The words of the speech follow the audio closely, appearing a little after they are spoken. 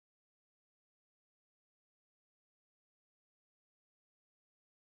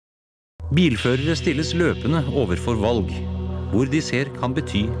Bilførere stilles løpende overfor valg, hvor de ser kan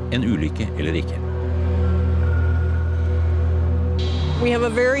bety en ulykke eller ikke. We have a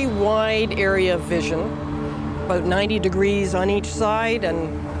very wide area of vision, about 90 degrees on each side and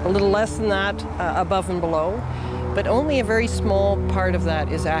a little less than that above and below. But only a very small part of that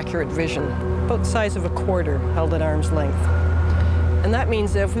is accurate vision, about the size of a quarter held at arm's length. And that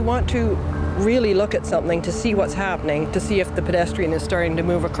means that if we want to really look at something to see what's happening, to see if the pedestrian is starting to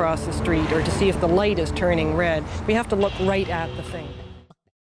move across the street or to see if the light is turning red, we have to look right at the thing.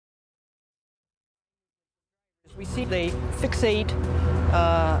 We see they fixate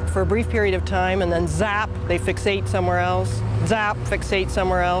for a brief period of time and then zap, they fixate somewhere else, zap, fixate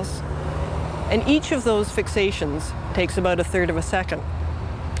somewhere else. And each of those fixations takes about a third of a second.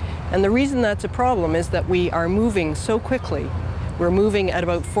 And the reason that's a problem is that we are moving so quickly. We're moving at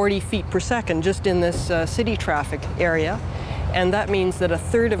about 40 feet per second just in this city traffic area. And that means that in a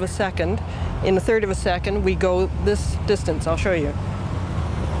third of a second, we go this distance. I'll show you.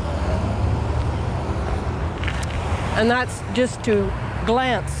 And that's just to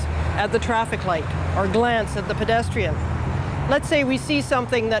glance at the traffic light or glance at the pedestrian. Let's say we see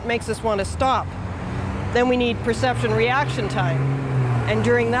something that makes us want to stop. Then we need perception reaction time. And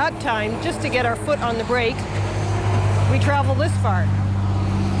during that time, just to get our foot on the brake, we travel this far.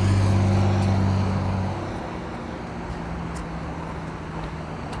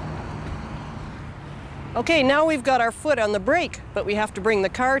 Okay, now we've got our foot on the brake, but we have to bring the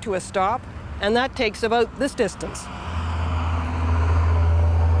car to a stop, and that takes about this distance.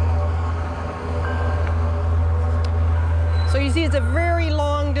 So you see, it's a very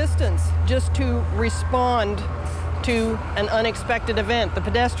long distance just to respond to an unexpected event, the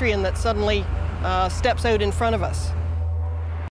pedestrian that suddenly steps out in front of us.